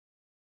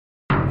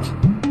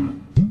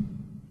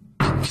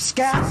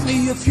Scat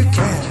me if you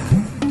can.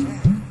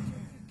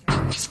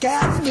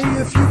 Scat me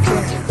if you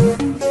can.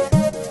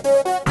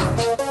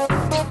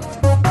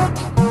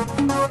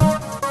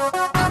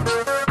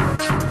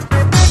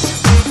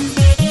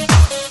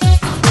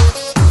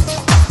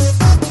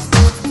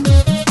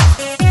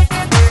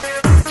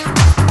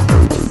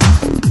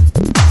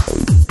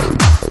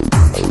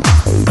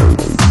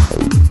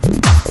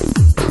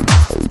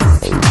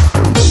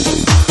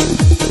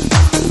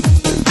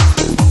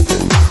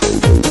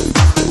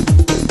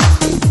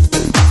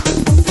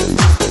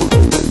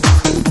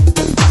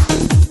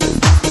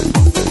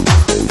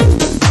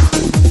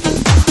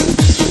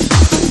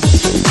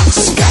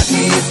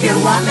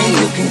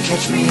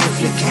 Catch me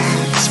if you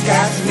can.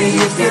 Scat me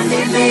if you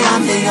need me,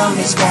 I'm the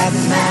only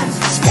Scatman.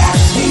 Scat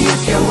me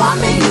if you want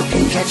me, you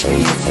can catch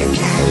me if you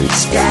can.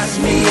 Scat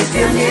me if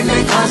you need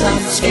me, cause I'm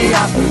ski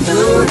up and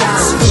do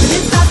down.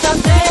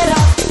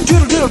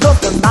 Doodle doodle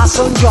dump and my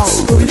son John.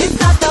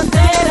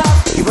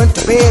 He went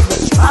to bed with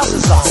his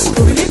trousers on.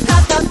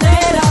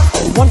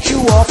 Oh, once you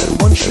off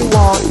and once you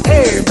on.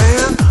 Hey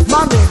man,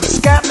 my name is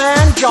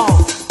Scatman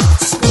John.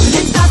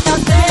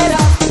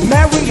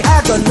 Mary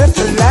had a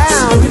little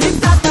lamb.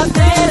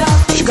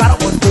 She got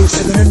it one day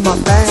singing in my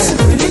band.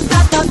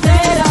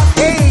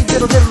 Hey,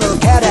 diddle diddle little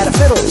cat had a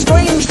fiddle.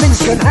 Strange things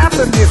can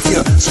happen if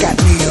you scat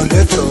me a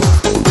little.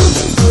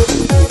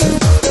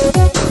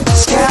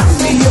 Scat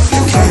me if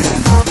you can.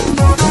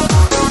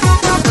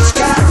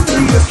 Scat me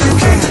if you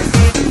can.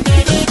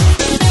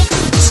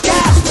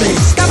 Scat me.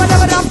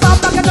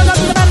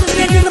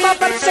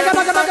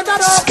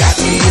 Scat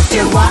me if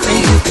you want me,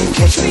 you can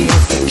catch me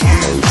if you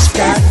can.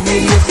 Scat me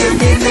if you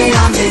need me,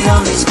 I'm the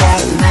only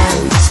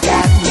Scatman.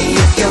 Scat me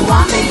if you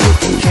want me, you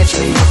can catch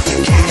me if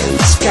you can.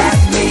 Scat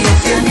me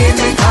if you need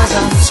me, cause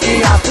I'm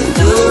ski up and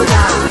do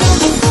down.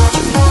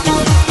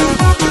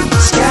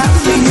 Scat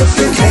me if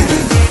you can.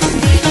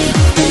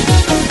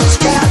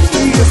 Scat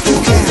me if you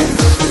can.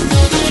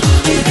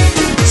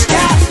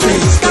 Scat me.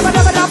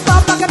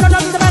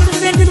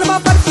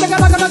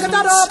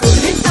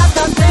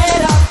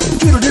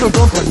 Doodle doodle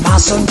dump with my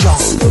son John.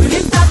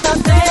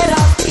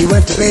 He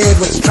went to bed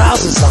with his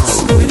trousers on.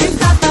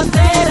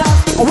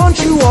 I want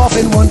you off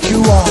and want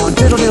you on.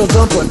 Diddle diddle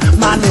dumpling,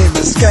 my name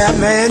is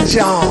Scatman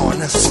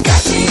John.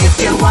 Scat me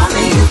if you want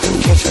me, you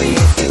can catch me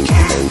if you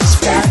can.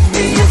 Scat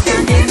me if you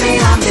need me,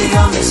 I'm the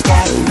only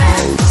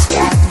Scatman.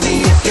 Scat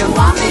me if you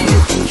want me,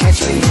 you can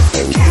catch me if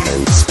you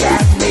can.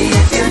 Scat me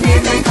if you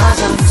need me,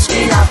 cause I'm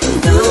ski up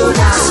and do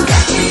down.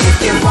 Scat me if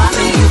you want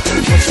me, you can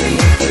catch me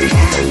if you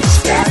can.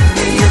 Scat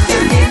me if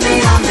you need me,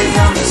 I'm the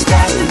only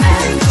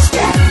Scatman.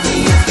 Scat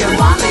me if you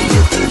want me,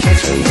 you can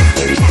catch me if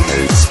you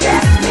can.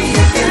 Scat me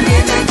if you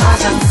need me,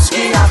 cause I'm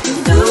ski up and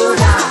do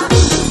down.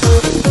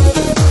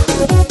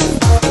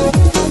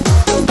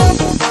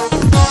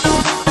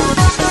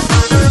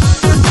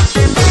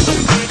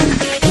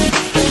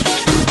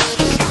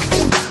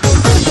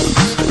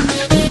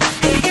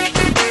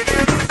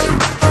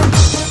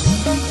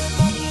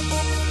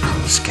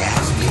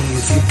 Scat me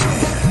if you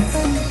can.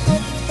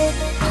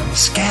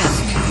 Scat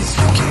me if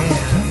you can.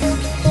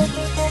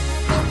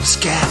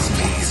 Scat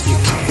me if you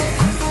can.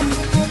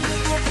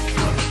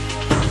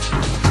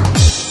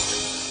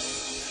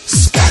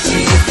 Scat me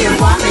if you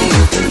want me,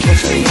 you can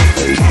catch me if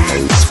you can.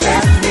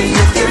 Scat me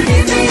if you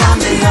need me, I'm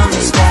the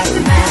only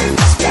Scatman.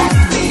 Scat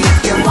me if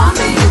you want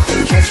me, you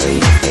can catch me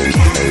if you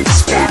can.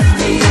 Scat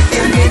me if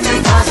you need me,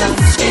 cause I'm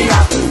ski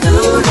up and do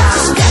down.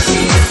 Scat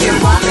me if you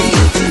want me,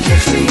 you can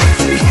catch me if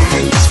you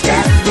can.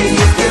 Scat me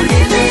if you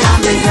need me,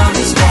 I'm the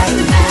only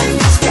Scatman.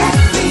 Scat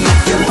me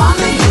if you want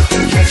me, you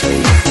can catch me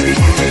if you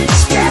can.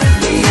 Scat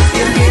me if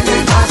you need me,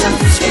 cause I'm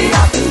ski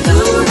up and do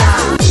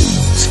down.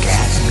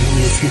 Scat me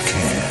if you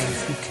can.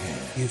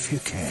 If you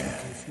can.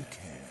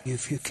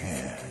 If you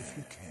can. If you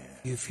can.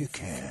 If you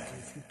can.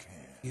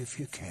 If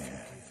you can.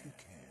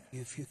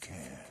 If you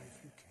can.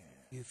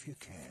 If you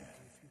can.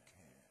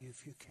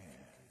 If you can.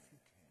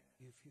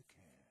 If you can.